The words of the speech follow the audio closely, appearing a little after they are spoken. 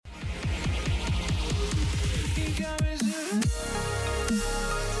How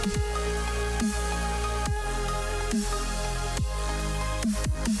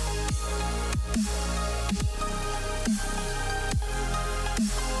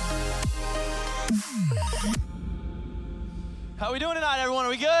are we doing tonight, everyone? Are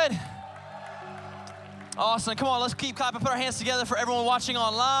we good? Awesome. Come on, let's keep clapping. Put our hands together for everyone watching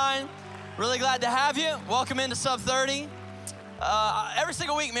online. Really glad to have you. Welcome into SUB30. Every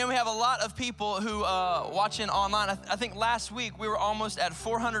single week, man, we have a lot of people who watching online. I think last week we were almost at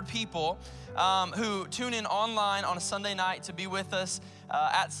 400 people who tune in online on a Sunday night to be with us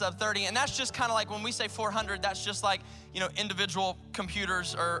at SUB30. And that's just kind of like when we say 400, that's just like, you know, individual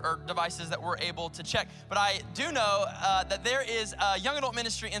computers or devices that we're able to check. But I do know that there is a young adult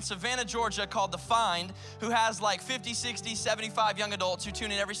ministry in Savannah, Georgia called The Find, who has like 50, 60, 75 young adults who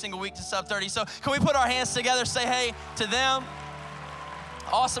tune in every single week to SUB30. So can we put our hands together, say hey to them?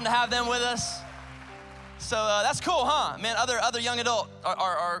 Awesome to have them with us. So that's cool, huh? Man, other young adult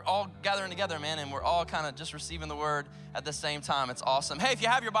are all gathering together, man, and we're all kind of just receiving the word at the same time. It's awesome. Hey, if you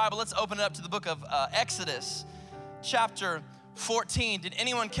have your Bible, let's open it up to the book of Exodus, chapter 14. Did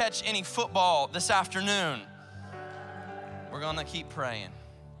anyone catch any football this afternoon? We're gonna keep praying.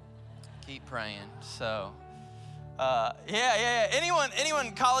 Keep praying. So, yeah.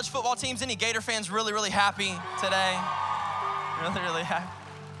 Anyone college football teams, any Gator fans really happy today? Really happy?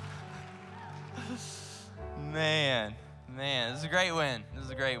 Man, this is a great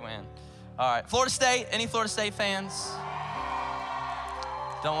win. All right, Florida State, any Florida State fans?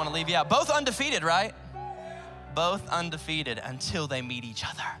 Don't want to leave you out. Both undefeated, right? Both undefeated until they meet each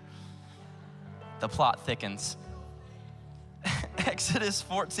other. The plot thickens. Exodus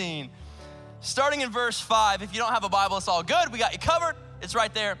 14, starting in verse 5. If you don't have a Bible, it's all good. We got you covered. It's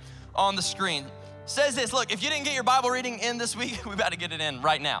right there on the screen. Says this, look, if you didn't get your Bible reading in this week, we got to get it in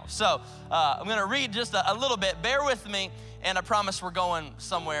right now. So I'm going to read just a little bit. Bear with me, and I promise we're going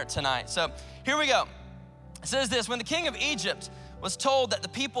somewhere tonight. So here we go. It says this, when the king of Egypt was told that the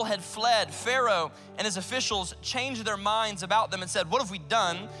people had fled, Pharaoh and his officials changed their minds about them and said, what have we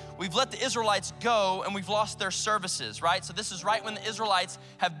done? We've let the Israelites go and we've lost their services, right? So this is right when the Israelites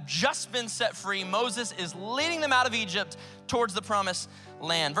have just been set free. Moses is leading them out of Egypt towards the promised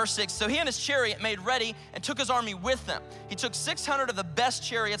land. Verse 6, so he and his chariot made ready and took his army with them. He took 600 of the best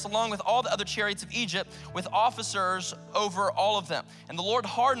chariots along with all the other chariots of Egypt with officers over all of them. And the Lord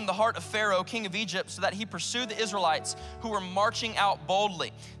hardened the heart of Pharaoh, king of Egypt, so that he pursued the Israelites who were marching out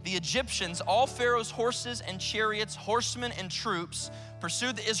boldly. The Egyptians, all Pharaoh's horses and chariots, horsemen and troops,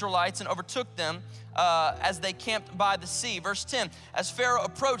 pursued the Israelites and overtook them as they camped by the sea. Verse 10, as Pharaoh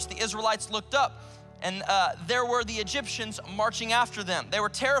approached, the Israelites looked up, and there were the Egyptians marching after them. They were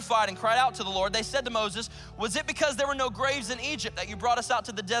terrified and cried out to the Lord. They said to Moses, was it because there were no graves in Egypt that you brought us out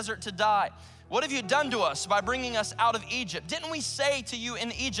to the desert to die? What have you done to us by bringing us out of Egypt? Didn't we say to you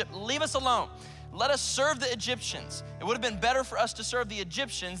in Egypt, leave us alone? Let us serve the Egyptians. It would have been better for us to serve the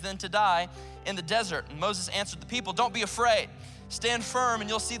Egyptians than to die in the desert. And Moses answered the people, don't be afraid. Stand firm and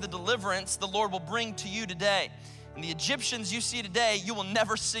you'll see the deliverance the Lord will bring to you today. And the Egyptians you see today, you will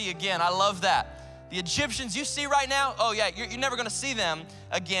never see again. I love that. The Egyptians you see right now, oh yeah, you're never gonna see them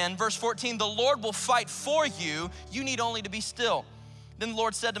again. Verse 14, the Lord will fight for you. You need only to be still. Then the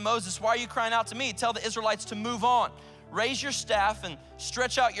Lord said to Moses, why are you crying out to me? Tell the Israelites to move on. Raise your staff and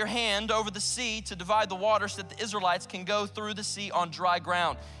stretch out your hand over the sea to divide the water so that the Israelites can go through the sea on dry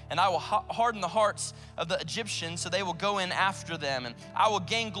ground. And I will harden the hearts of the Egyptians so they will go in after them. And I will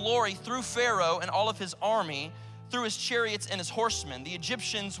gain glory through Pharaoh and all of his army, through his chariots and his horsemen. The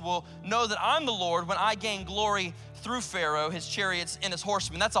Egyptians will know that I'm the Lord when I gain glory through Pharaoh, his chariots, and his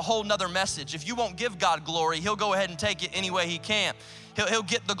horsemen. That's a whole nother message. If you won't give God glory, he'll go ahead and take it any way he can. He'll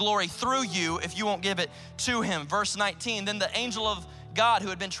get the glory through you if you won't give it to him. Verse 19, then the angel of God who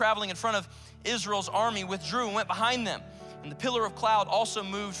had been traveling in front of Israel's army withdrew and went behind them. And the pillar of cloud also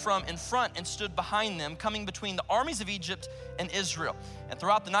moved from in front and stood behind them, coming between the armies of Egypt and Israel. And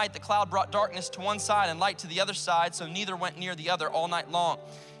throughout the night, the cloud brought darkness to one side and light to the other side, so neither went near the other all night long.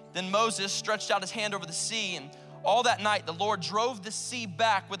 Then Moses stretched out his hand over the sea, and all that night the Lord drove the sea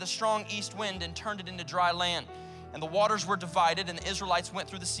back with a strong east wind and turned it into dry land. And the waters were divided, and the Israelites went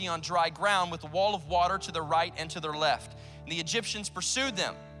through the sea on dry ground with a wall of water to their right and to their left. And the Egyptians pursued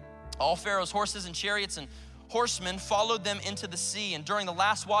them. All Pharaoh's horses and chariots and horsemen followed them into the sea. And during the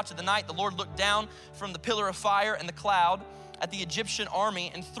last watch of the night, the Lord looked down from the pillar of fire and the cloud at the Egyptian army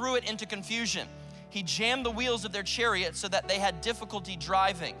and threw it into confusion. He jammed the wheels of their chariots so that they had difficulty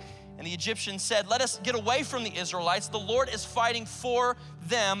driving. And the Egyptians said, let us get away from the Israelites. The Lord is fighting for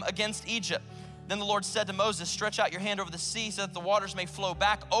them against Egypt. Then the Lord said to Moses, stretch out your hand over the sea so that the waters may flow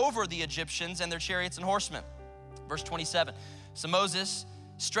back over the Egyptians and their chariots and horsemen. Verse 27, so Moses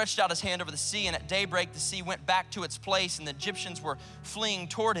stretched out his hand over the sea, and at daybreak the sea went back to its place, and the Egyptians were fleeing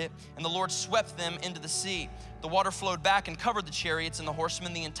toward it, and the Lord swept them into the sea. The water flowed back and covered the chariots and the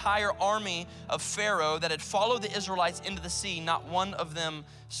horsemen. The entire army of Pharaoh that had followed the Israelites into the sea, not one of them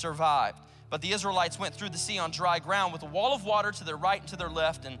survived. But the Israelites went through the sea on dry ground with a wall of water to their right and to their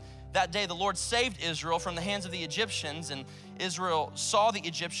left. And that day the Lord saved Israel from the hands of the Egyptians, and Israel saw the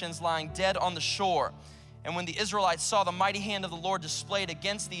Egyptians lying dead on the shore. And when the Israelites saw the mighty hand of the Lord displayed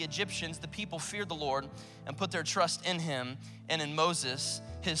against the Egyptians, the people feared the Lord and put their trust in him and in Moses,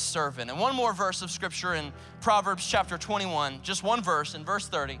 his servant. And one more verse of scripture in Proverbs chapter 21, just one verse in verse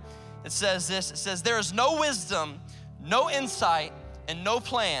 30. It says this, it says, there is no wisdom, no insight, and no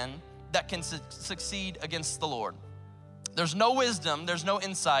plan that can succeed against the Lord. There's no wisdom, there's no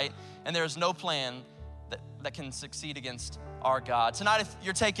insight, and there's no plan that can succeed against our God. Tonight, if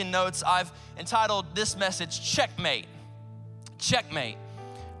you're taking notes, I've entitled this message, Checkmate. Checkmate.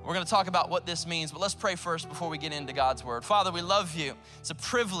 We're gonna talk about what this means, but let's pray first before we get into God's word. Father, we love you. It's a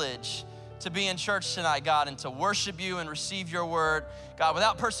privilege to be in church tonight, God, and to worship you and receive your word, God,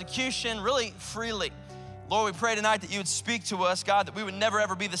 without persecution, really freely. Lord, we pray tonight that you would speak to us, God, that we would never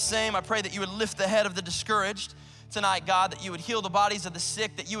ever be the same. I pray that you would lift the head of the discouraged tonight, God, that you would heal the bodies of the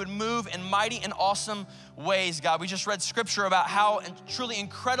sick, that you would move in mighty and awesome ways, God. We just read scripture about how truly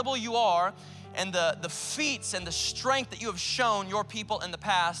incredible you are and the feats and the strength that you have shown your people in the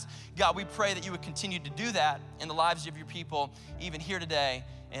past. God, we pray that you would continue to do that in the lives of your people, even here today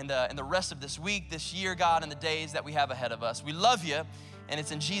and the rest of this week, this year, God, and the days that we have ahead of us. We love you, and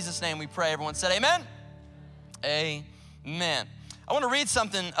it's in Jesus' name we pray. Everyone said amen? Amen. I want to read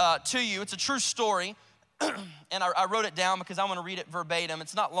something to you. It's a true story. And I wrote it down because I want to read it verbatim.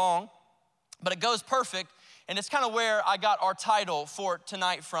 It's not long, but it goes perfect. And it's kind of where I got our title for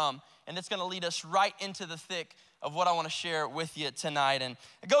tonight from. And it's going to lead us right into the thick of what I want to share with you tonight. And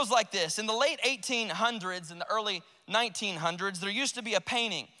it goes like this. In the late 1800s and the early 1900s, there used to be a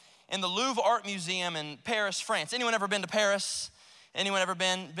painting in the Louvre Art Museum in Paris, France. Anyone ever been to Paris? Anyone ever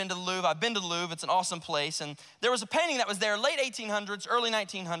been to the Louvre? I've been to the Louvre. It's an awesome place. And there was a painting that was there late 1800s, early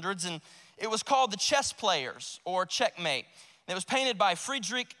 1900s, and it was called The Chess Players, or Checkmate. It was painted by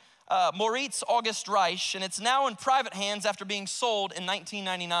Friedrich Moritz August Reich, and it's now in private hands after being sold in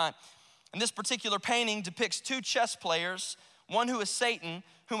 1999. And this particular painting depicts two chess players, one who is Satan,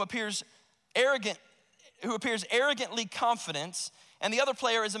 who appears arrogantly confident, and the other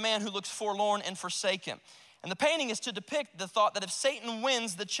player is a man who looks forlorn and forsaken. And the painting is to depict the thought that if Satan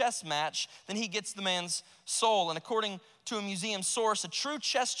wins the chess match, then he gets the man's soul. And according to a museum source, a true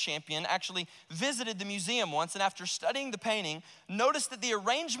chess champion actually visited the museum once, and after studying the painting, noticed that the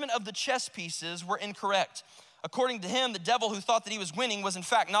arrangement of the chess pieces were incorrect. According to him, the devil who thought that he was winning was in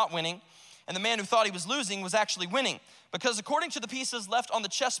fact not winning, and the man who thought he was losing was actually winning. Because according to the pieces left on the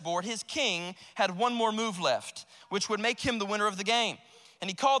chessboard, his king had one more move left, which would make him the winner of the game. And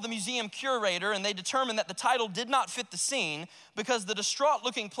he called the museum curator, and they determined that the title did not fit the scene because the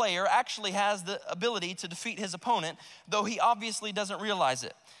distraught-looking player actually has the ability to defeat his opponent, though he obviously doesn't realize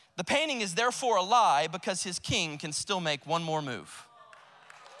it. The painting is therefore a lie because his king can still make one more move.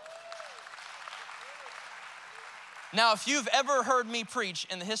 Now, if you've ever heard me preach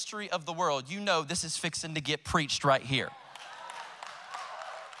in the history of the world, you know this is fixing to get preached right here.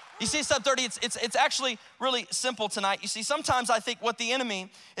 You see, SUB30, it's actually really simple tonight. You see, sometimes I think what the enemy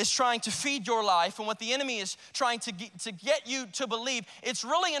is trying to feed your life and what the enemy is trying to get you to believe, it's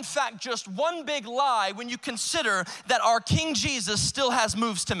really in fact just one big lie when you consider that our King Jesus still has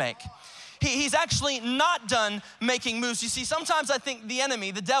moves to make. He's actually not done making moves. You see, sometimes I think the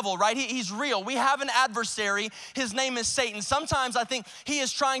enemy, the devil, right? He's real. We have an adversary. His name is Satan. Sometimes I think he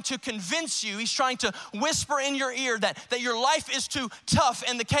is trying to convince you. He's trying to whisper in your ear that your life is too tough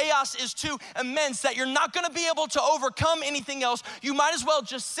and the chaos is too immense, that you're not gonna be able to overcome anything else. You might as well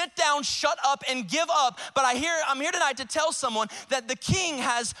just sit down, shut up, and give up. But I'm here tonight to tell someone that the King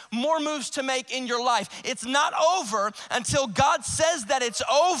has more moves to make in your life. It's not over until God says that it's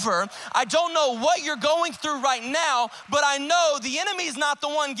over. I don't know what you're going through right now, but I know the enemy's not the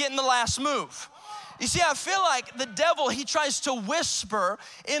one getting the last move. You see, I feel like the devil, he tries to whisper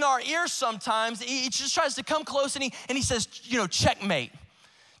in our ears sometimes. He just tries to come close and he says, checkmate.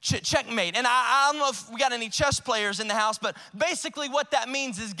 Checkmate. And I don't know if we got any chess players in the house, but basically what that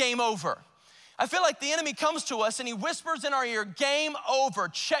means is game over. I feel like the enemy comes to us and he whispers in our ear, game over,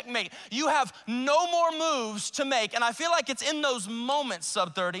 checkmate. You have no more moves to make. And I feel like it's in those moments,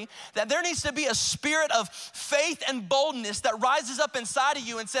 SUB30, that there needs to be a spirit of faith and boldness that rises up inside of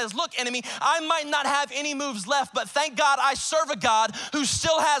you and says, look, enemy, I might not have any moves left, but thank God I serve a God who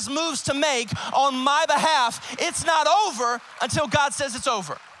still has moves to make on my behalf. It's not over until God says it's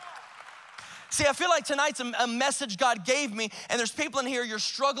over. See, I feel like tonight's a message God gave me, and there's people in here, you're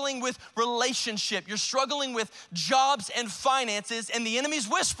struggling with relationship, you're struggling with jobs and finances, and the enemy's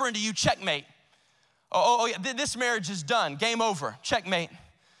whispering to you, checkmate. Yeah, this marriage is done, game over, checkmate.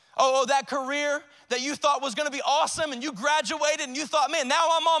 That career that you thought was gonna be awesome, and you graduated, and you thought, man, now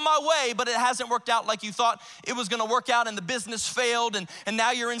I'm on my way, but it hasn't worked out like you thought it was gonna work out, and the business failed, and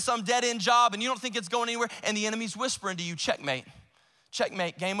now you're in some dead-end job, and you don't think it's going anywhere, and the enemy's whispering to you, checkmate,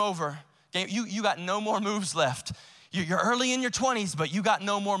 checkmate, game over. You got no more moves left. You're early in your 20s, but you got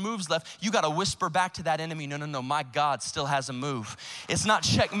no more moves left. You got to whisper back to that enemy, no, my God still has a move. It's not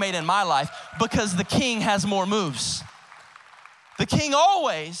checkmate in my life because the king has more moves. The king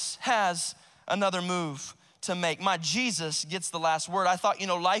always has another move to make. My Jesus gets the last word. I thought,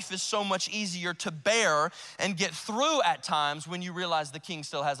 life is so much easier to bear and get through at times when you realize the king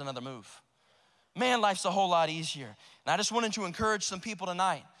still has another move. Man, life's a whole lot easier. And I just wanted to encourage some people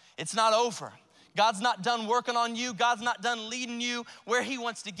tonight. It's not over. God's not done working on you. God's not done leading you where he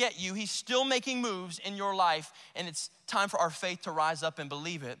wants to get you. He's still making moves in your life, and it's time for our faith to rise up and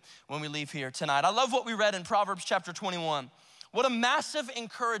believe it when we leave here tonight. I love what we read in Proverbs chapter 21. What a massive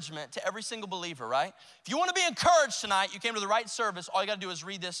encouragement to every single believer, right? If you want to be encouraged tonight, you came to the right service, all you got to do is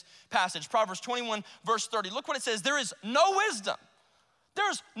read this passage. Proverbs 21, verse 30. Look what it says. There is no wisdom.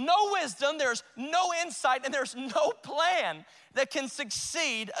 There's no wisdom, there's no insight, and there's no plan that can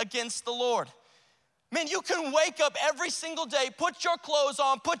succeed against the Lord. Man, you can wake up every single day, put your clothes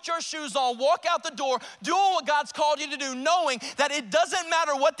on, put your shoes on, walk out the door, doing what God's called you to do, knowing that it doesn't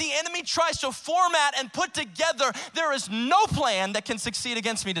matter what the enemy tries to format and put together, there is no plan that can succeed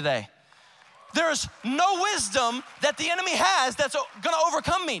against me today. There's no wisdom that the enemy has that's gonna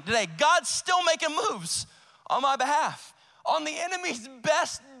overcome me today. God's still making moves on my behalf. On the enemy's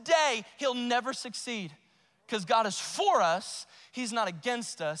best day, he'll never succeed because God is for us, he's not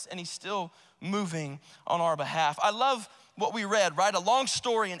against us, and he's still moving on our behalf. I love what we read, right? A long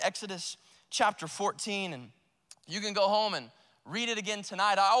story in Exodus chapter 14, and you can go home and read it again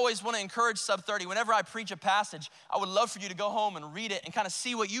tonight. I always want to encourage SUB30, whenever I preach a passage, I would love for you to go home and read it and kind of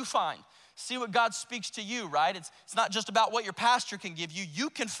see what you find. See what God speaks to you, right? It's not just about what your pastor can give you. You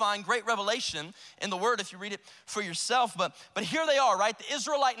can find great revelation in the word if you read it for yourself. But here they are, right? The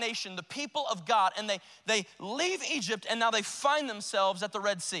Israelite nation, the people of God, and they leave Egypt and now they find themselves at the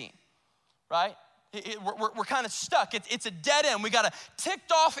Red Sea, right? We're kind of stuck. It's a dead end. We got a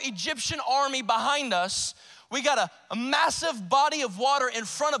ticked off Egyptian army behind us. We got a massive body of water in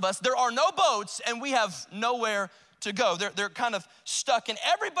front of us. There are no boats and we have nowhere to go. They're kind of stuck and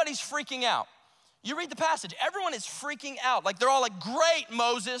everybody's freaking out. You read the passage, everyone is freaking out. Like they're all like, great,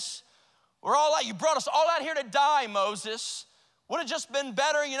 Moses. We're all out, you brought us all out here to die, Moses. Would have just been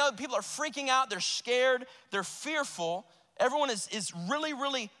better. People are freaking out, they're scared, they're fearful. Everyone is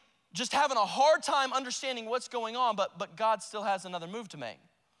really just having a hard time understanding what's going on, but God still has another move to make.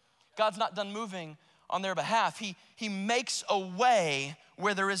 God's not done moving on their behalf. He makes a way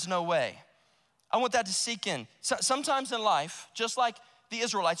where there is no way. I want that to sink in. So, sometimes in life, just like the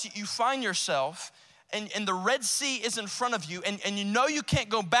Israelites, you find yourself and the Red Sea is in front of you and you know you can't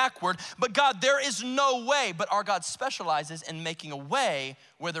go backward, but God, there is no way. But our God specializes in making a way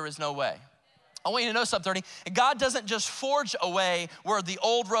where there is no way. I want you to know SUB30, God doesn't just forge a way where the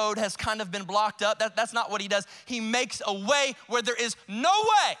old road has kind of been blocked up. That's not what he does. He makes a way where there is no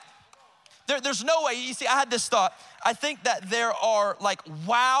way. There's no way. You see, I had this thought. I think that there are like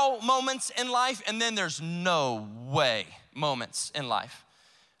wow moments in life and then there's no way moments in life.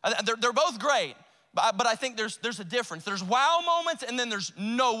 They're both great, but I think there's a difference. There's wow moments and then there's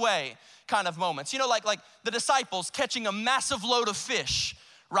no way kind of moments. Like the disciples catching a massive load of fish,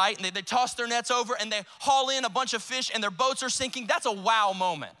 right? And they toss their nets over and they haul in a bunch of fish and their boats are sinking. That's a wow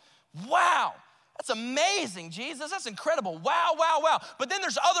moment. Wow. That's amazing, Jesus. That's incredible. Wow, wow, wow. But then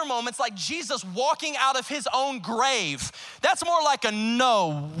there's other moments like Jesus walking out of his own grave. That's more like a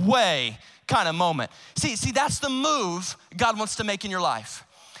no way kind of moment. See, that's the move God wants to make in your life.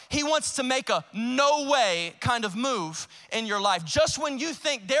 He wants to make a no way kind of move in your life. Just when you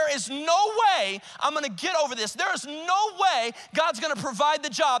think there is no way I'm gonna get over this, there is no way God's gonna provide the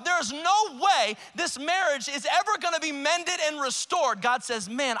job, there is no way this marriage is ever gonna be mended and restored, God says,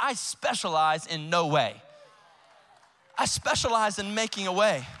 man, I specialize in no way. I specialize in making a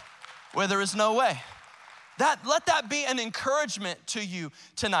way. where there is no way. Let that be an encouragement to you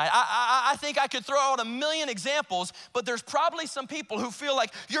tonight. I think I could throw out a million examples, but there's probably some people who feel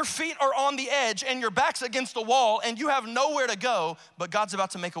like your feet are on the edge and your back's against the wall and you have nowhere to go, but God's about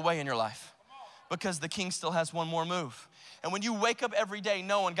to make a way in your life because the King still has one more move. And when you wake up every day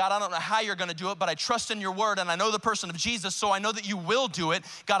knowing, God, I don't know how you're gonna do it, but I trust in your word and I know the person of Jesus, so I know that you will do it.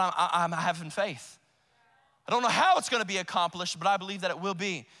 God, I'm having faith. I don't know how it's gonna be accomplished, but I believe that it will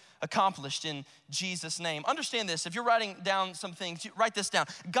be accomplished in Jesus' name. Understand this, if you're writing down some things, write this down.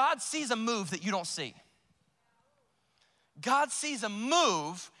 God sees a move that you don't see. God sees a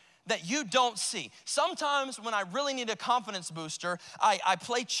move that you don't see. Sometimes when I really need a confidence booster, I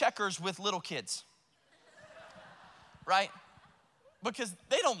play checkers with little kids, right? Because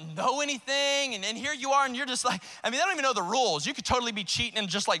they don't know anything, and here you are, and you're just like, they don't even know the rules. You could totally be cheating and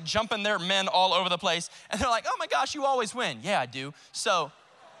just like jumping their men all over the place, and they're like, oh my gosh, you always win. Yeah, I do. So,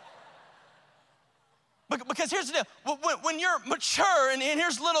 because here's the deal, when you're mature and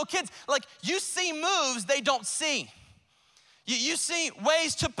here's little kids, like you see moves they don't see. You see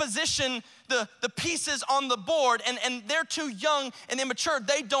ways to position the pieces on the board and they're too young and immature,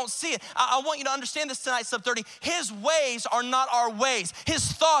 they don't see it. I want you to understand this tonight, SUB30. His ways are not our ways. His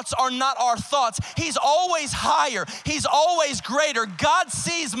thoughts are not our thoughts. He's always higher. He's always greater. God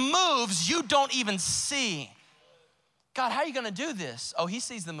sees moves you don't even see. God, how are you gonna do this? Oh, he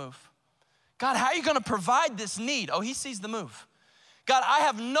sees the move. God, how are you gonna provide this need? Oh, he sees the move. God, I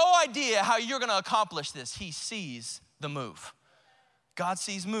have no idea how you're gonna accomplish this. He sees the move. God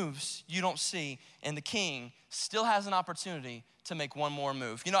sees moves you don't see, and the King still has an opportunity to make one more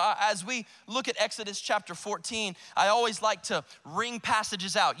move. You know, as we look at Exodus chapter 14, I always like to ring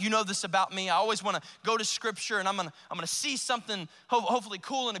passages out. You know this about me. I always wanna go to scripture and I'm gonna see something hopefully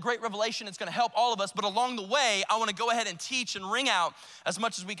cool and a great revelation. It's gonna help all of us, but along the way, I wanna go ahead and teach and ring out as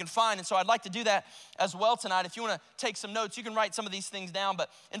much as we can find. And so I'd like to do that as well tonight. If you wanna take some notes, you can write some of these things down. But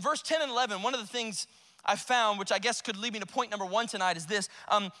in verse 10 and 11, one of the things I found, which I guess could lead me to point number one tonight, is this.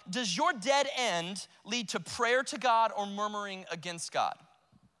 Does your dead end lead to prayer to God or murmuring against God?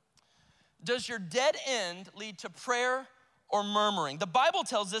 Does your dead end lead to prayer or murmuring? The Bible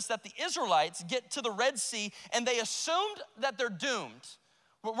tells us that the Israelites get to the Red Sea and they assumed that they're doomed.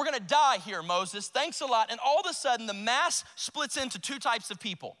 We're gonna die here, Moses, thanks a lot. And all of a sudden, the mass splits into two types of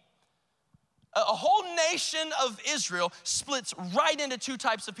people. A whole nation of Israel splits right into two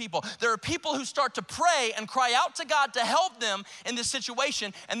types of people. There are people who start to pray and cry out to God to help them in this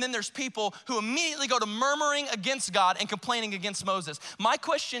situation, and then there's people who immediately go to murmuring against God and complaining against Moses. My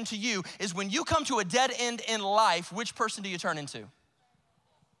question to you is, when you come to a dead end in life, which person do you turn into?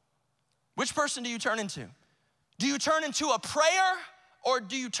 Which person do you turn into? Do you turn into a prayer or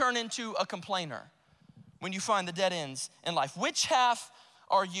do you turn into a complainer when you find the dead ends in life? Which half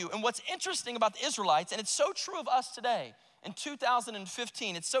are you? And what's interesting about the Israelites, and it's so true of us today, in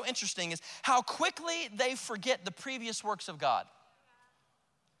 2015, it's so interesting, is how quickly they forget the previous works of God.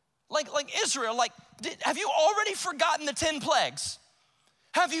 Like Israel, have you already forgotten the 10 plagues?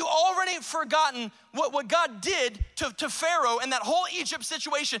 Have you already forgotten what God did to Pharaoh and that whole Egypt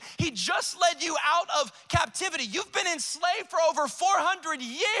situation? He just led you out of captivity. You've been enslaved for over 400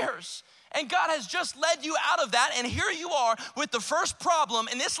 years. And God has just led you out of that, and here you are with the first problem,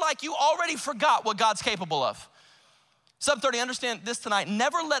 and it's like you already forgot what God's capable of. SUB30, understand this tonight.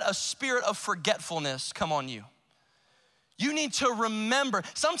 Never let a spirit of forgetfulness come on you. You need to remember.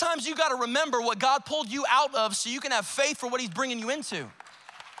 Sometimes you gotta remember what God pulled you out of so you can have faith for what he's bringing you into.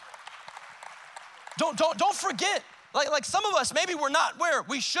 Don't forget. Like some of us, maybe we're not where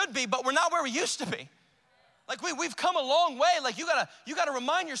we should be, but we're not where we used to be. Like we've come a long way. Like you gotta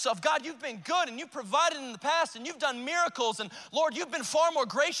remind yourself, God, you've been good and you've provided in the past and you've done miracles, and Lord, you've been far more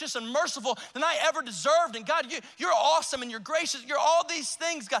gracious and merciful than I ever deserved. And God, you're awesome and you're gracious. You're all these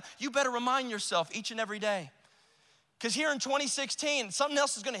things, God. You better remind yourself each and every day. Because here in 2016, something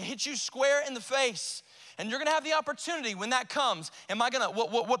else is gonna hit you square in the face. And you're gonna have the opportunity when that comes.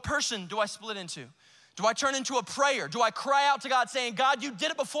 What person do I split into? Do I turn into a prayer? Do I cry out to God saying, God, you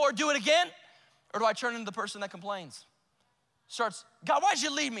did it before, do it again? Or do I turn into the person that complains? God, why'd you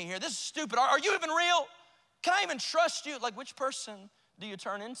leave me here? This is stupid. Are you even real? Can I even trust you? Like, which person do you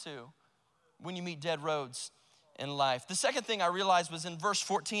turn into when you meet dead roads in life? The second thing I realized was in verse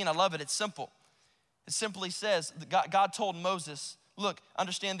 14. I love it. It's simple. It simply says, God told Moses, look,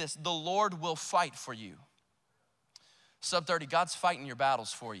 understand this, the Lord will fight for you. SUB30, God's fighting your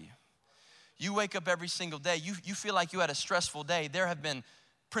battles for you. You wake up every single day. You feel like you had a stressful day. There have been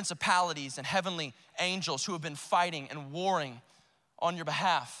principalities and heavenly angels who have been fighting and warring on your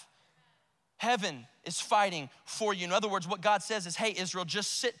behalf. Heaven is fighting for you. In other words, what God says is, hey, Israel,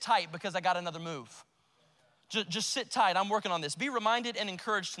 just sit tight because I got another move. Just sit tight, I'm working on this. Be reminded and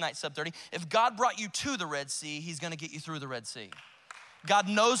encouraged tonight, SUB30. If God brought you to the Red Sea, he's gonna get you through the Red Sea. God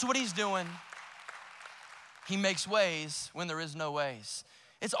knows what he's doing. He makes ways when there is no ways.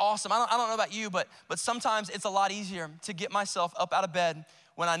 It's awesome. I don't know about you, but sometimes it's a lot easier to get myself up out of bed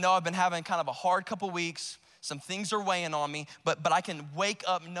when I know I've been having kind of a hard couple weeks. Some things are weighing on me, but I can wake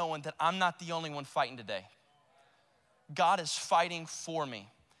up knowing that I'm not the only one fighting today. God is fighting for me.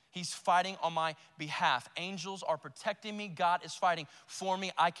 He's fighting on my behalf. Angels are protecting me. God is fighting for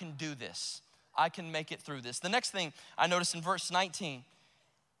me. I can do this. I can make it through this. The next thing I notice in verse 19,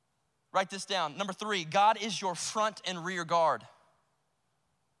 write this down. Number 3, God is your front and rear guard.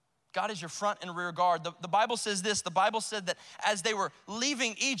 God is your front and rear guard. The Bible says this. The Bible said that as they were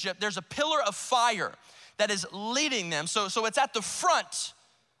leaving Egypt, there's a pillar of fire that is leading them. So it's at the front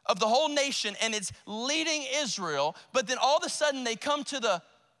of the whole nation and it's leading Israel. But then all of a sudden they come to the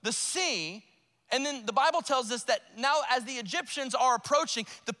sea, and then the Bible tells us that now as the Egyptians are approaching,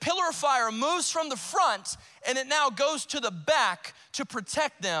 the pillar of fire moves from the front and it now goes to the back to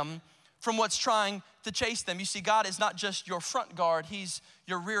protect them from what's trying to chase them. You see, God is not just your front guard, he's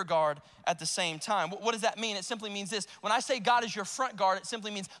your rear guard at the same time. What does that mean? It simply means this. When I say God is your front guard, it simply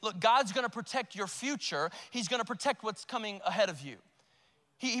means, look, God's gonna protect your future. He's gonna protect what's coming ahead of you.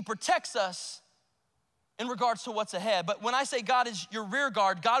 He protects us in regards to what's ahead. But when I say God is your rear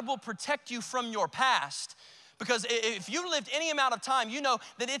guard, God will protect you from your past. Because if you lived any amount of time, you know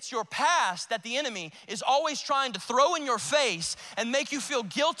that it's your past that the enemy is always trying to throw in your face and make you feel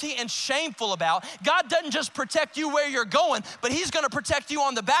guilty and shameful about. God doesn't just protect you where you're going, but he's gonna protect you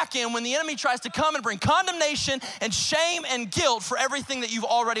on the back end when the enemy tries to come and bring condemnation and shame and guilt for everything that you've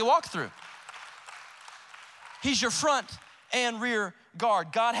already walked through. He's your front and rear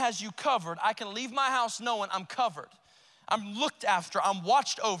guard. God has you covered. I can leave my house knowing I'm covered. I'm looked after, I'm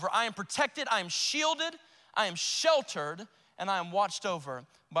watched over, I am protected, I am shielded, I am sheltered, and I am watched over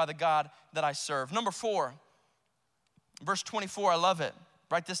by the God that I serve. Number 4, verse 24, I love it.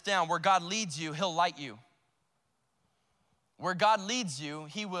 Write this down. Where God leads you, he'll light you. Where God leads you,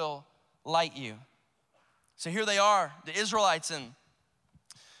 he will light you. So here they are, the Israelites, and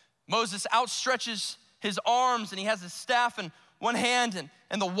Moses outstretches his arms and he has his staff in one hand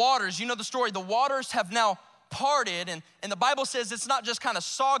and the waters, you know the story, the waters have now parted, and the Bible says it's not just kind of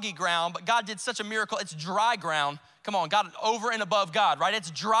soggy ground, but God did such a miracle, it's dry ground. Come on, God, over and above God, right? It's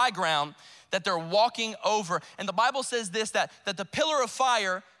dry ground that they're walking over. And the Bible says this, that the pillar of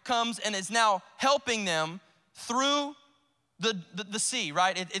fire comes and is now helping them through the sea,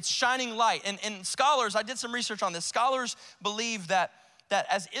 right? It's shining light. And scholars, I did some research on this, scholars believe that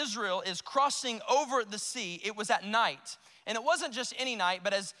as Israel is crossing over the sea, it was at night. And it wasn't just any night,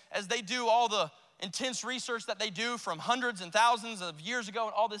 but as they do all the intense research that they do from hundreds and thousands of years ago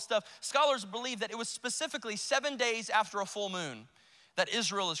and all this stuff, scholars believe that it was specifically 7 days after a full moon that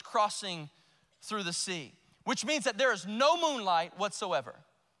Israel is crossing through the sea, which means that there is no moonlight whatsoever.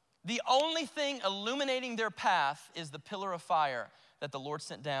 The only thing illuminating their path is the pillar of fire that the Lord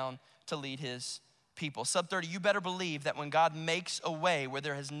sent down to lead his people. SUB30, you better believe that when God makes a way where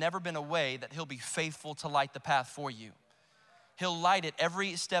there has never been a way, that he'll be faithful to light the path for you. He'll light it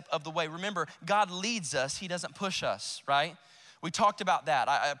every step of the way. Remember, God leads us, he doesn't push us, right? We talked about that.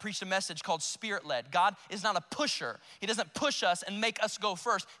 I preached a message called Spirit-Led. God is not a pusher. He doesn't push us and make us go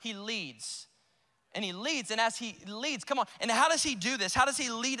first. He leads. And he leads, and as he leads, come on. And how does he do this? How does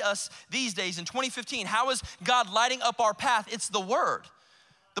he lead us these days in 2015? How is God lighting up our path? It's the word.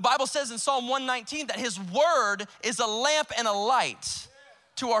 The Bible says in Psalm 119 that his word is a lamp and a light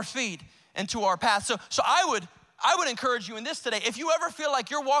to our feet and to our path. So I would encourage you in this today. If you ever feel like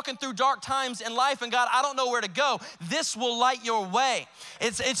you're walking through dark times in life and God, I don't know where to go, this will light your way.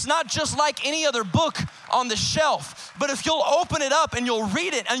 It's not just like any other book on the shelf, but if you'll open it up and you'll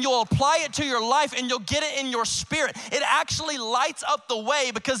read it and you'll apply it to your life and you'll get it in your spirit, it actually lights up the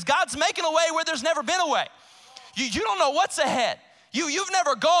way because God's making a way where there's never been a way. You don't know what's ahead. You've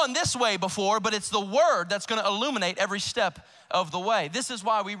never gone this way before, but it's the word that's gonna illuminate every step of the way. This is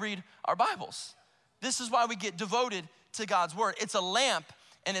why we read our Bibles. This is why we get devoted to God's word. It's a lamp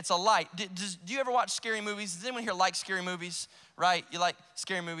and it's a light. Do you ever watch scary movies? Does anyone here like scary movies, right? You like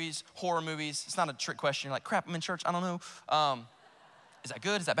scary movies, horror movies. It's not a trick question. You're like, crap, I'm in church, I don't know. Is that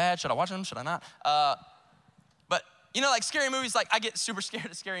good, is that bad? Should I watch them, should I not? But you know, like scary movies, like I get super scared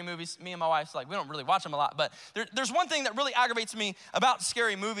of scary movies. Me and my wife's like, we don't really watch them a lot, but there's one thing that really aggravates me about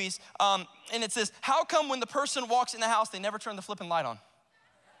scary movies, and it's this: how come when the person walks in the house, they never turn the flipping light on?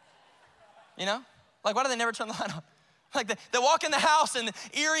 You know? Like, why do they never turn the light on? Like they walk in the house and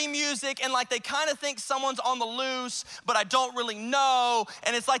eerie music and like they kind of think someone's on the loose, but I don't really know.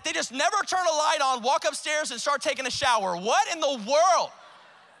 And it's like they just never turn a light on, walk upstairs and start taking a shower. What in the world?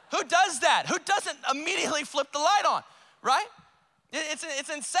 Who does that? Who doesn't immediately flip the light on, right? It's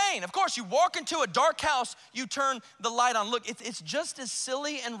insane. Of course, you walk into a dark house, you turn the light on. Look, it's just as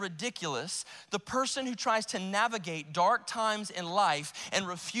silly and ridiculous, the person who tries to navigate dark times in life and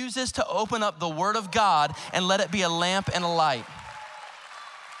refuses to open up the Word of God and let it be a lamp and a light.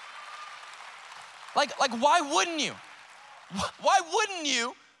 Like why wouldn't you? Why wouldn't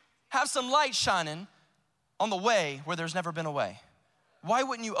you have some light shining on the way where there's never been a way? Why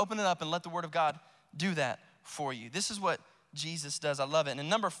wouldn't you open it up and let the Word of God do that for you? This is what Jesus does. I love it. And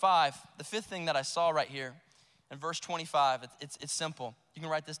number 5, the 5th thing that I saw right here in verse 25, it's simple. You can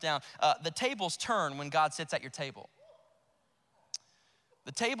write this down. The tables turn when God sits at your table.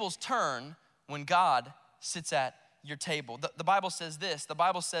 The tables turn when God sits at your table. The Bible says this. The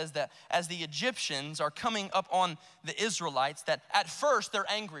Bible says that as the Egyptians are coming up on the Israelites, that at first they're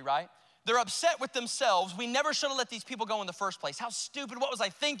angry, right? They're upset with themselves. We never should have let these people go in the first place. How stupid, what was I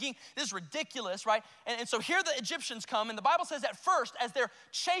thinking? This is ridiculous, right? And so here the Egyptians come, and the Bible says at first, as they're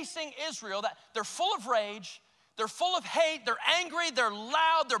chasing Israel, that they're full of rage, they're full of hate, they're angry, they're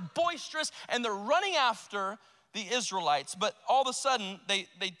loud, they're boisterous, and they're running after the Israelites. But all of a sudden,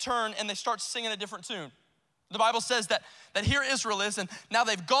 they turn and they start singing a different tune. The Bible says that here Israel is, and now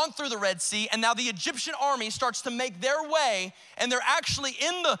they've gone through the Red Sea, and now the Egyptian army starts to make their way, and they're actually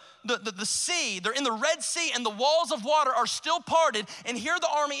in the sea. They're in the Red Sea, and the walls of water are still parted, and here the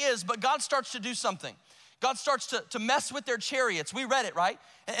army is, but God starts to do something. God starts to mess with their chariots. We read it, right?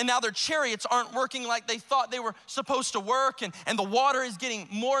 And now their chariots aren't working like they thought they were supposed to work, and the water is getting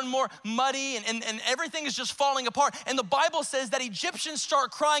more and more muddy, and everything is just falling apart. And the Bible says that Egyptians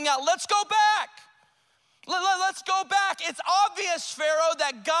start crying out, "Let's go back. Let's go back. It's obvious, Pharaoh,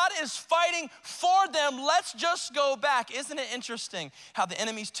 that God is fighting for them. Let's just go back." Isn't it interesting how the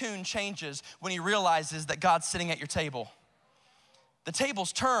enemy's tune changes when he realizes that God's sitting at your table? The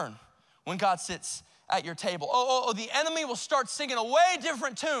tables turn when God sits at your table. The enemy will start singing a way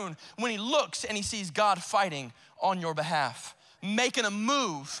different tune when he looks and he sees God fighting on your behalf, making a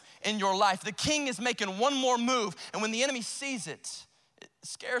move in your life. The king is making one more move, and when the enemy sees it, it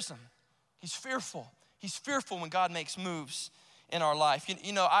scares him. He's fearful. He's fearful when God makes moves in our life.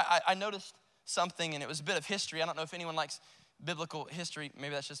 You know, I noticed something, and it was a bit of history. I don't know if anyone likes biblical history.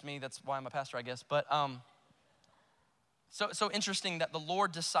 Maybe that's just me. That's why I'm a pastor, I guess. But so interesting that the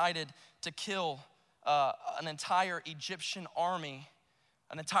Lord decided to kill an entire Egyptian army,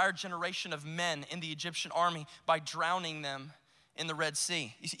 an entire generation of men in the Egyptian army by drowning them in the Red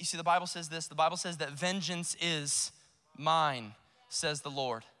Sea. You see, the Bible says this. The Bible says that vengeance is mine, says the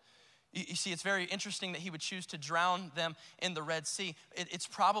Lord. You see, it's very interesting that he would choose to drown them in the Red Sea. It's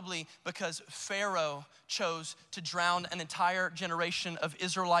probably because Pharaoh chose to drown an entire generation of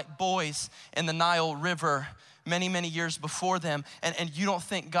Israelite boys in the Nile River many, many years before them. And you don't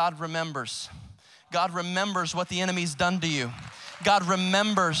think God remembers. God remembers what the enemy's done to you. God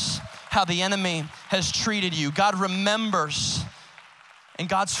remembers how the enemy has treated you. God remembers, and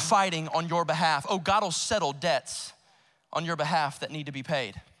God's fighting on your behalf. Oh, God will settle debts on your behalf that need to be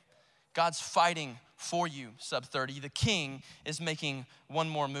paid. God's fighting for you, SUB30. The king is making one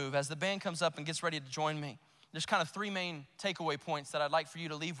more move. As the band comes up and gets ready to join me, there's kind of 3 main takeaway points that I'd like for you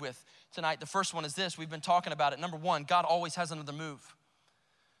to leave with tonight. The first one is this. We've been talking about it. Number 1, God always has another move.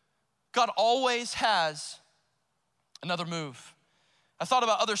 God always has another move. I thought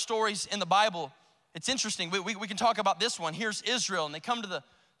about other stories in the Bible. It's interesting. We can talk about this one. Here's Israel, and they come to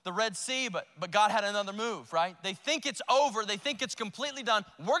the Red Sea, but God had another move, right? They think it's over. They think it's completely done.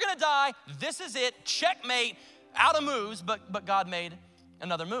 We're gonna die. This is it. Checkmate. Out of moves, but God made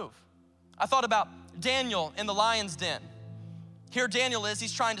another move. I thought about Daniel in the lion's den. Here Daniel is.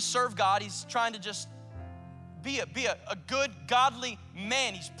 He's trying to serve God. He's trying to just be a good, godly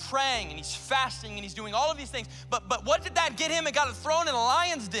man. He's praying and he's fasting and he's doing all of these things. But what did that get him? It got him thrown in a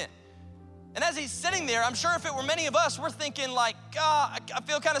lion's den. And as he's sitting there, I'm sure if it were many of us, we're thinking like, I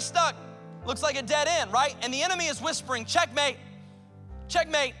feel kind of stuck. Looks like a dead end, right? And the enemy is whispering, checkmate,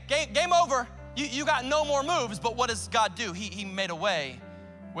 checkmate, game over. You got no more moves. But what does God do? He made a way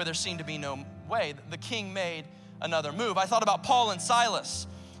where there seemed to be no way. The king made another move. I thought about Paul and Silas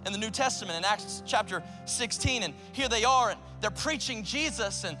in the New Testament in Acts chapter 16. And here they are, and they're preaching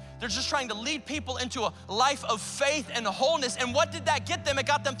Jesus, and they're just trying to lead people into a life of faith and wholeness. And what did that get them? It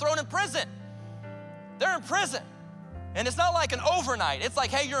got them thrown in prison. They're in prison. And it's not like an overnight. It's like,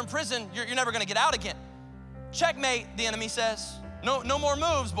 hey, you're in prison. You're never going to get out again. Checkmate, the enemy says. No more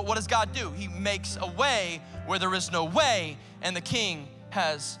moves, but what does God do? He makes a way where there is no way, and the king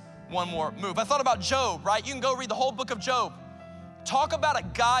has one more move. I thought about Job, right? You can go read the whole book of Job. Talk about a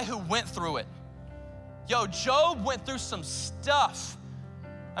guy who went through it. Yo, Job went through some stuff.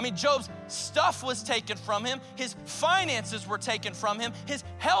 I mean, Job's stuff was taken from him. His finances were taken from him. His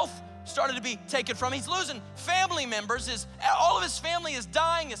health started to be taken from him. He's losing family members. All of his family is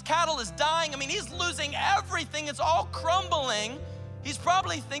dying. His cattle is dying. I mean, he's losing everything. It's all crumbling. He's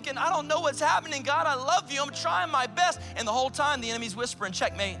probably thinking, I don't know what's happening. God, I love you. I'm trying my best. And the whole time, the enemy's whispering,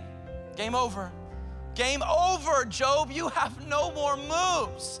 checkmate, game over. Game over, Job. You have no more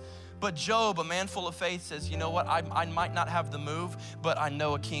moves. But Job, a man full of faith, says, you know what? I might not have the move, but I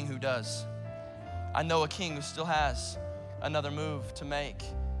know a king who does. I know a king who still has another move to make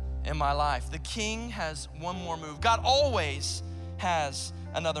in my life. The king has one more move. God always has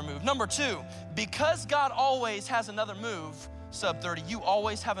another move. Number two, because God always has another move, SUB30, you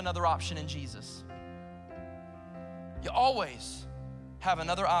always have another option in Jesus. You always have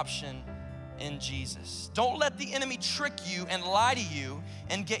another option in Jesus. Don't let the enemy trick you and lie to you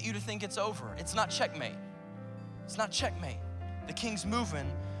and get you to think it's over. It's not checkmate. It's not checkmate. The king's moving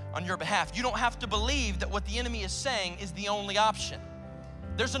on your behalf. You don't have to believe that what the enemy is saying is the only option.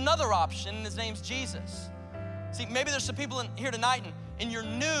 There's another option, and his name's Jesus. See, maybe there's some people in here tonight and you're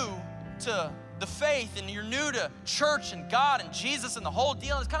new to the faith and you're new to church and God and Jesus and the whole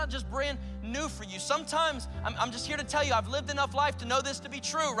deal. It's kind of just brand new for you. Sometimes I'm just here to tell you, I've lived enough life to know this to be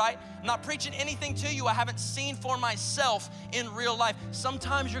true, right? I'm not preaching anything to you I haven't seen for myself in real life.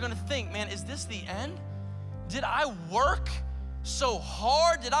 Sometimes you're gonna think, man, is this the end? Did I work so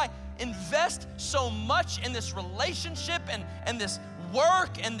hard? Did I invest so much in this relationship and this work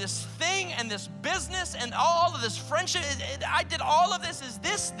and this thing and this business and all of this friendship? I did all of this. Is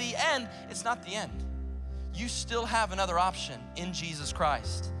this the end? It's not the end. You still have another option in Jesus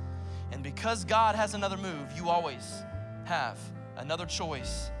Christ. And because God has another move, you always have another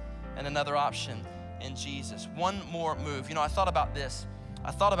choice and another option in Jesus. One more move. You know, I thought about this.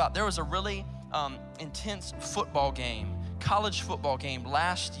 There was a really intense football game, college football game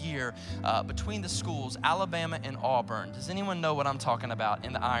last year between the schools, Alabama and Auburn. Does anyone know what I'm talking about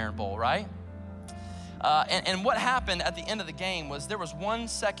in the Iron Bowl, right? And what happened at the end of the game was there was 1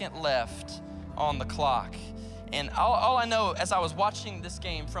 second left on the clock. And all I know as I was watching this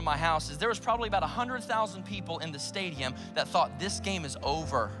game from my house is there was probably about 100,000 people in the stadium that thought this game is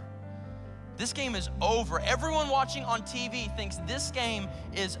over. This game is over. Everyone watching on TV thinks this game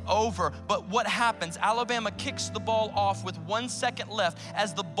is over. But what happens? Alabama kicks the ball off with 1 second left.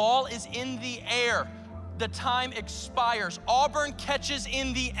 As the ball is in the air, the time expires. Auburn catches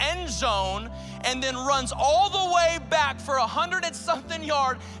in the end zone and then runs all the way back for 100 and something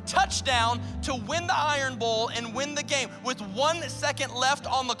yard touchdown to win the Iron Bowl and win the game with 1 second left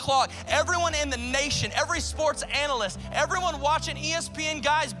on the clock. Everyone in the nation, every sports analyst, everyone watching ESPN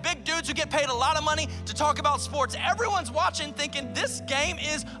guys, big dudes who get paid a lot of money to talk about sports, everyone's watching thinking this game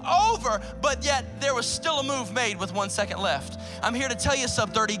is over, but yet there was still a move made with 1 second left. I'm here to tell you,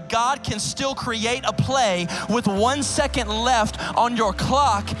 SUB30, God can still create a play with 1 second left on your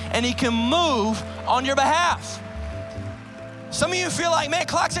clock, and he can move on your behalf. Some of you feel like, man,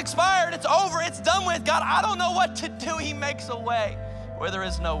 clock's expired, it's over, it's done with. God, I don't know what to do. He makes a way where there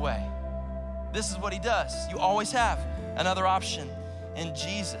is no way. This is what he does. You always have another option in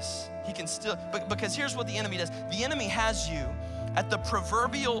Jesus. He can still, because here's what the enemy does. The enemy has you at the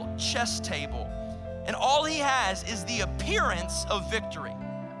proverbial chess table, and all he has is the appearance of victory.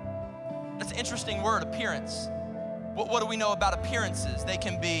 That's an interesting word, appearance. What do we know about appearances? They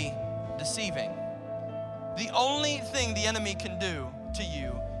can be deceiving. The only thing the enemy can do to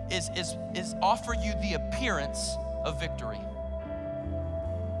you is offer you the appearance of victory.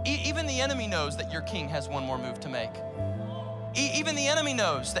 Even the enemy knows that your king has one more move to make. Even the enemy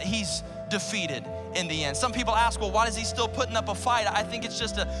knows that he's defeated in the end. Some people ask, well, why is he still putting up a fight? I think it's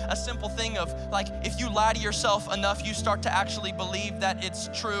just a simple thing of, like, if you lie to yourself enough, you start to actually believe that it's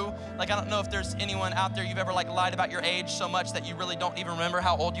true. Like, I don't know if there's anyone out there you've ever lied about your age so much that you really don't even remember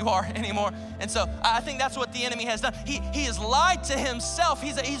how old you are anymore. And so I think that's what the enemy has done. He has lied to himself.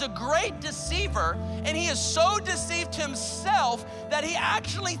 He's a great deceiver, and he is so deceived himself that he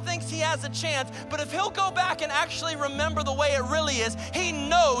actually thinks he has a chance. But if he'll go back and actually remember the way it really is, he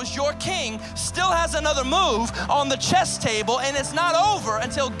knows your king still has another move on the chess table, and it's not over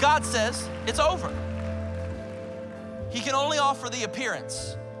until God says it's over. He can only offer the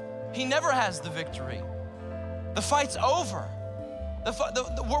appearance. He never has the victory. The fight's over.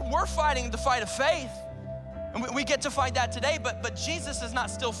 We're fighting the fight of faith, and we get to fight that today, but Jesus is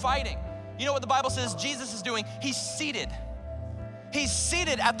not still fighting. You know what the Bible says Jesus is doing? He's seated. He's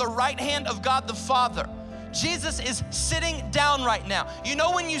seated at the right hand of God the Father. Jesus is sitting down right now. You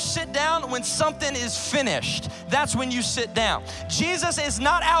know when you sit down? When something is finished. That's when you sit down. Jesus is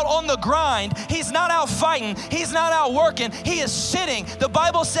not out on the grind. He's not out fighting. He's not out working. He is sitting. The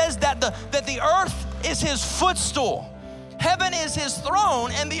Bible says that the earth is his footstool. Heaven is his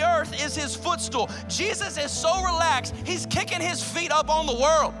throne and the earth is his footstool. Jesus is so relaxed, he's kicking his feet up on the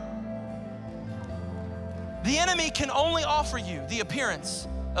world. The enemy can only offer you the appearance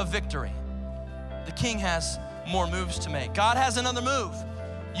of victory. The king has more moves to make. God has another move.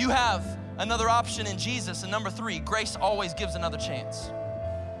 You have another option in Jesus. And number 3, grace always gives another chance.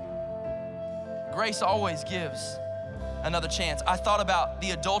 Grace always gives another chance. I thought about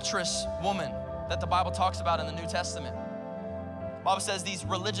the adulterous woman that the Bible talks about in the New Testament. The Bible says these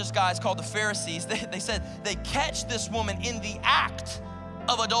religious guys called the Pharisees, they said they catch this woman in the act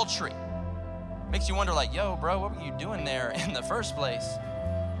of adultery. Makes you wonder like, yo, bro, what were you doing there in the first place?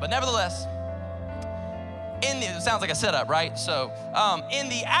 But nevertheless, it sounds like a setup, right? So in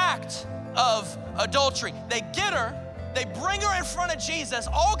the act of adultery, they get her, they bring her in front of Jesus,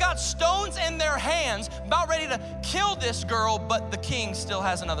 all got stones in their hands, about ready to kill this girl, but the king still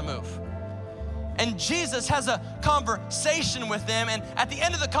has another move. And Jesus has a conversation with them, and at the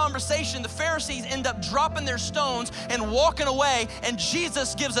end of the conversation, the Pharisees end up dropping their stones and walking away, and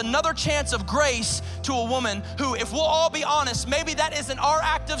Jesus gives another chance of grace to a woman who, if we'll all be honest, maybe that isn't our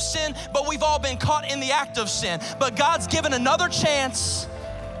act of sin, but we've all been caught in the act of sin. But God's given another chance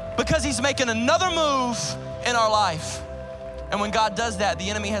because he's making another move in our life. And when God does that, the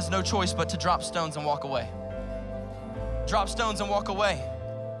enemy has no choice but to drop stones and walk away. Drop stones and walk away.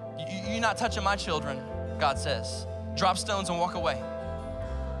 You're not touching my children, God says. Drop stones and walk away.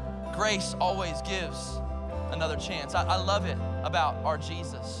 Grace always gives another chance. I love it about our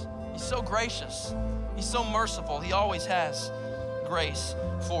Jesus. He's so gracious. He's so merciful. He always has grace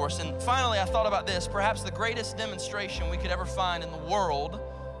for us. And finally, I thought about this. Perhaps the greatest demonstration we could ever find in the world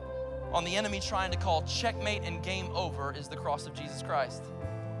on the enemy trying to call checkmate and game over is the cross of Jesus Christ.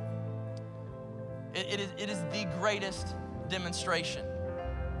 It is the greatest demonstration.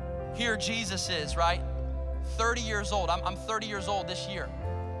 Here Jesus is, right? 30 years old. I'm 30 years old this year.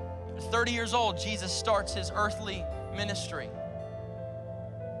 At 30 years old, Jesus starts his earthly ministry.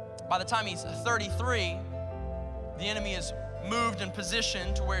 By the time he's 33, the enemy is moved and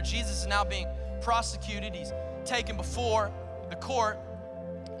positioned to where Jesus is now being prosecuted. He's taken before the court.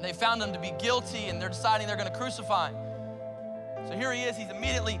 And they found him to be guilty, and they're deciding they're going to crucify him. So here he is. He's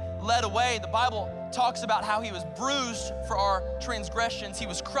immediately led away. The Bible talks about how he was bruised for our transgressions. He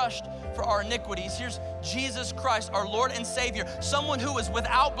was crushed for our iniquities. Here's Jesus Christ, our Lord and Savior, someone who is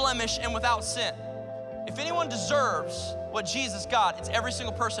without blemish and without sin. If anyone deserves what Jesus got, it's every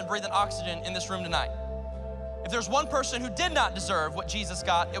single person breathing oxygen in this room tonight. If there's one person who did not deserve what Jesus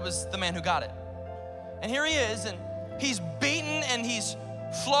got, it was the man who got it. And here he is, and he's beaten, and he's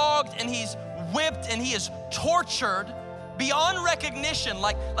flogged, and he's whipped, and he is tortured beyond recognition.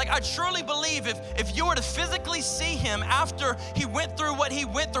 Like I truly believe if you were to physically see him after he went through what he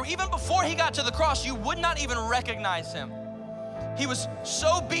went through, even before he got to the cross, you would not even recognize him. He was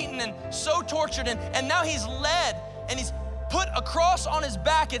so beaten and so tortured, and now he's led, and he's put a cross on his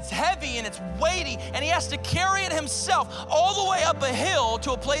back. It's heavy and it's weighty, and he has to carry it himself all the way up a hill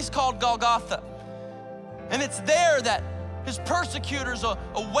to a place called Golgotha. And it's there that his persecutors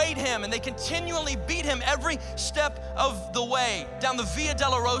await him, and they continually beat him every step of the way down the Via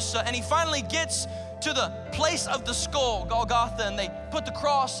Dolorosa, and he finally gets to the place of the skull, Golgotha, and they put the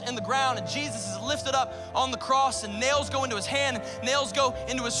cross in the ground, and Jesus is lifted up on the cross, and nails go into his hand, and nails go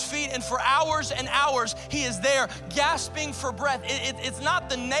into his feet, and for hours and hours he is there gasping for breath. It's not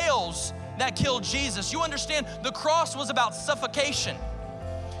the nails that killed Jesus. You understand, the cross was about suffocation.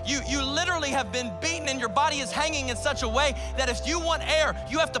 You literally have been beaten, and your body is hanging in such a way that if you want air,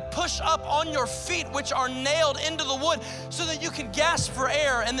 you have to push up on your feet, which are nailed into the wood, so that you can gasp for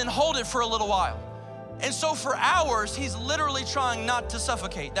air and then hold it for a little while. And so for hours, he's literally trying not to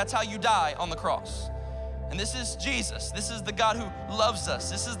suffocate. That's how you die on the cross. And this is Jesus. This is the God who loves us.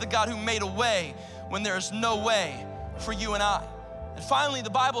 This is the God who made a way when there's no way for you and I. And finally, the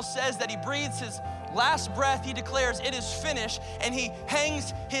Bible says that he breathes his last breath. He declares it is finished, and he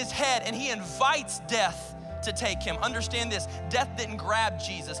hangs his head, and he invites death to take him. Understand this, death didn't grab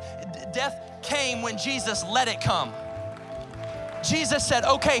Jesus. Death came when Jesus let it come. Jesus said,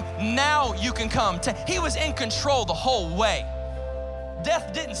 okay, now you can come. He was in control the whole way.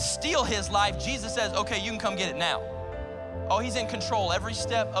 Death didn't steal his life. Jesus says, okay, you can come get it now. Oh, he's in control every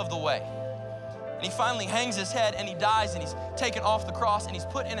step of the way. And he finally hangs his head, and he dies, and he's taken off the cross, and he's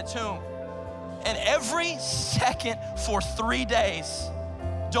put in a tomb. And every second for 3 days,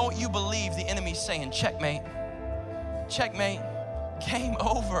 don't you believe the enemy's saying, checkmate, checkmate, game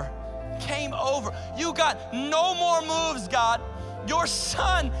over, game over. You got no more moves, God. Your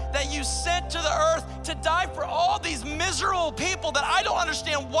son that you sent to the earth to die for all these miserable people that I don't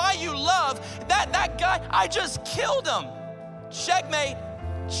understand why you love, that guy, I just killed him. Checkmate.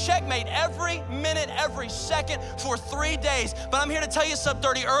 Checkmate every minute, every second for 3 days. But I'm here to tell you,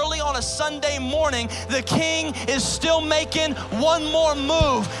 SUB30, early on a Sunday morning, the king is still making one more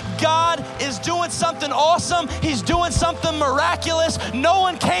move. God is doing something awesome. He's doing something miraculous. No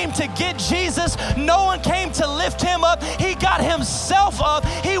one came to get Jesus. No one came to lift him up. He got himself up.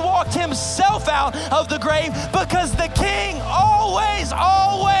 He walked himself out of the grave because the king always,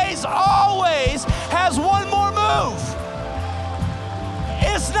 always, always has one more move.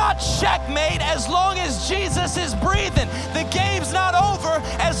 It's not checkmate as long as Jesus is breathing. The game's not over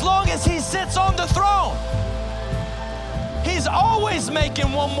as long as he sits on the throne. He's always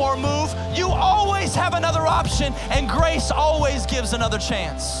making one more move. You always have another option, and grace always gives another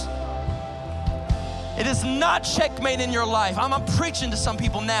chance. It is not checkmate in your life. I'm preaching to some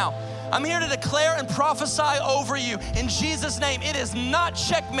people now. I'm here to declare and prophesy over you in Jesus' name. It is not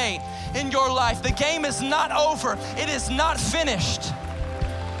checkmate in your life. The game is not over. It is not finished.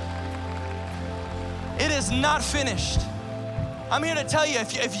 It is not finished. I'm here to tell you,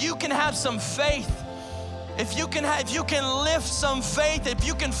 if you can have some faith, if you can lift some faith, if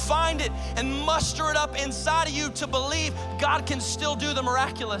you can find it and muster it up inside of you to believe God can still do the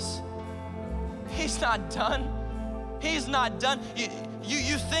miraculous. He's not done. He's not done.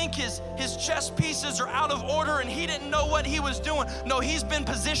 You think his chess pieces are out of order and he didn't know what he was doing. No, he's been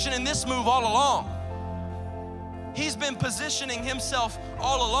positioning this move all along. He's been positioning himself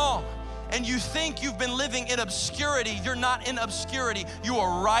all along. And you think you've been living in obscurity. You're not in obscurity. You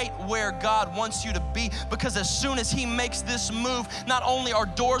are right where God wants you to be, because as soon as he makes this move, not only are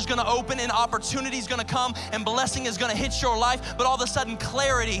doors gonna open and opportunities gonna come and blessing is gonna hit your life, but all of a sudden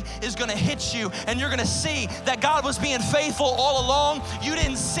clarity is gonna hit you, and you're gonna see that God was being faithful all along. You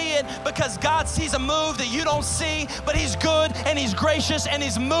didn't see it because God sees a move that you don't see, but he's good and he's gracious and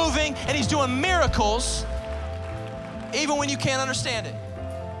he's moving and he's doing miracles even when you can't understand it.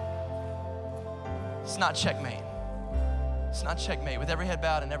 It's not checkmate. It's not checkmate. With every head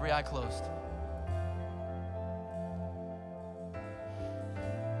bowed and every eye closed.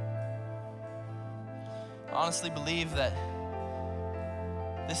 I honestly believe that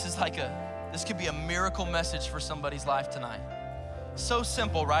this could be a miracle message for somebody's life tonight. So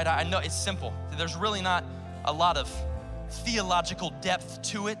simple, right? I know it's simple. There's really not a lot of theological depth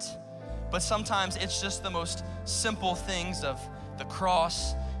to it, but sometimes it's just the most simple things of the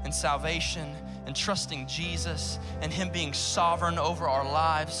cross and salvation and trusting Jesus and him being sovereign over our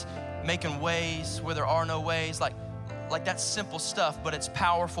lives, making ways where there are no ways, like that simple stuff, but it's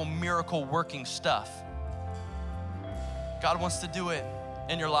powerful, miracle working stuff. God wants to do it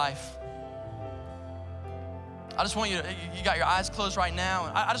in your life. I just want you got your eyes closed right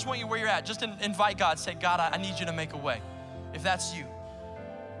now. I just want you where you're at. Just invite God. Say, God, I need you to make a way. If that's you.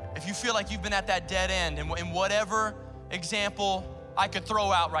 If you feel like you've been at that dead end, in whatever example I could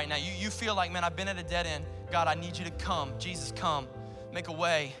throw out right now. You feel like, man, I've been at a dead end. God, I need you to come. Jesus, come. Make a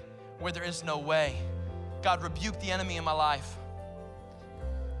way where there is no way. God, rebuke the enemy in my life.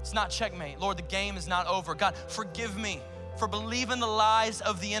 It's not checkmate. Lord, the game is not over. God, forgive me for believing the lies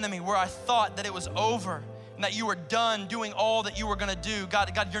of the enemy where I thought that it was over and that you were done doing all that you were gonna do.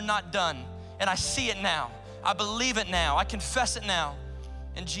 God, you're not done. And I see it now. I believe it now. I confess it now.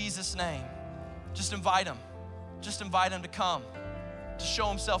 In Jesus' name, just invite him. Just invite him to come, to show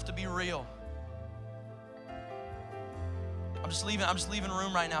himself to be real. I'm just leaving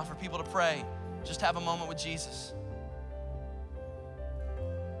room right now for people to pray. Just have a moment with Jesus.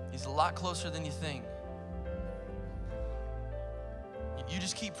 He's a lot closer than you think. You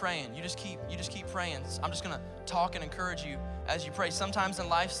just keep praying. You just keep praying. I'm just gonna talk and encourage you as you pray. Sometimes in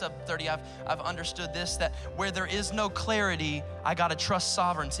life, SUB30, I've understood this, that where there is no clarity, I gotta trust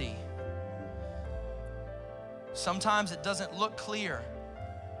sovereignty. Sometimes it doesn't look clear,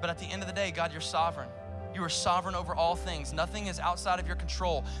 but at the end of the day, God, you're sovereign. You are sovereign over all things. Nothing is outside of your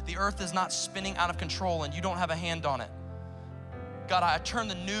control. The earth is not spinning out of control and you don't have a hand on it. God, I turn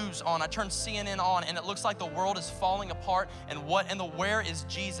the news on, I turn CNN on, and it looks like the world is falling apart, and where is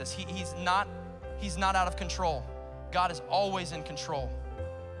Jesus? He's not out of control. God is always in control.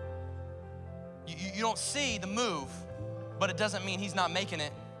 You don't see the move, but it doesn't mean he's not making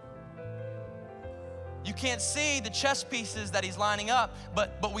it. You can't see the chess pieces that he's lining up,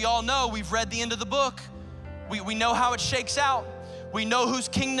 but we all know, we've read the end of the book. We know how it shakes out. We know whose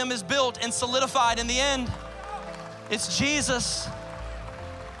kingdom is built and solidified in the end. It's Jesus.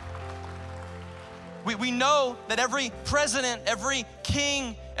 We know that every president, every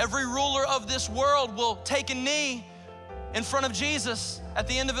king, every ruler of this world will take a knee in front of Jesus at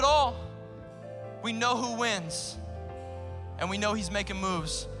the end of it all. We know who wins, and we know he's making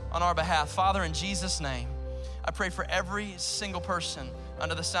moves on our behalf. Father, in Jesus' name, I pray for every single person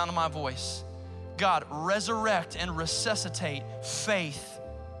under the sound of my voice. God, resurrect and resuscitate faith.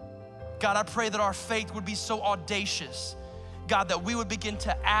 God, I pray that our faith would be so audacious, God, that we would begin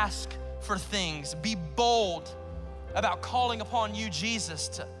to ask for things, be bold about calling upon you, Jesus,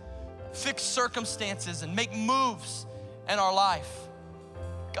 to fix circumstances and make moves in our life.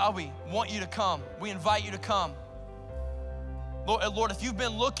 God, we want you to come. We invite you to come. Lord, if you've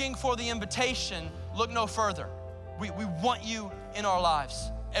been looking for the invitation, look no further. We want you in our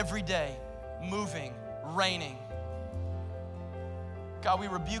lives every day, moving, reigning. God, we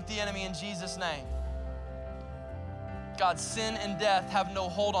rebuke the enemy in Jesus' name. God, sin and death have no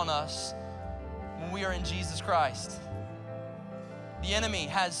hold on us when we are in Jesus Christ. The enemy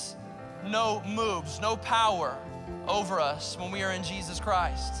has no moves, no power over us when we are in Jesus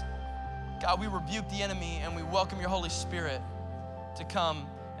Christ. God, we rebuke the enemy and we welcome your Holy Spirit to come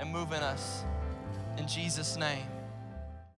and move in us. In Jesus' name.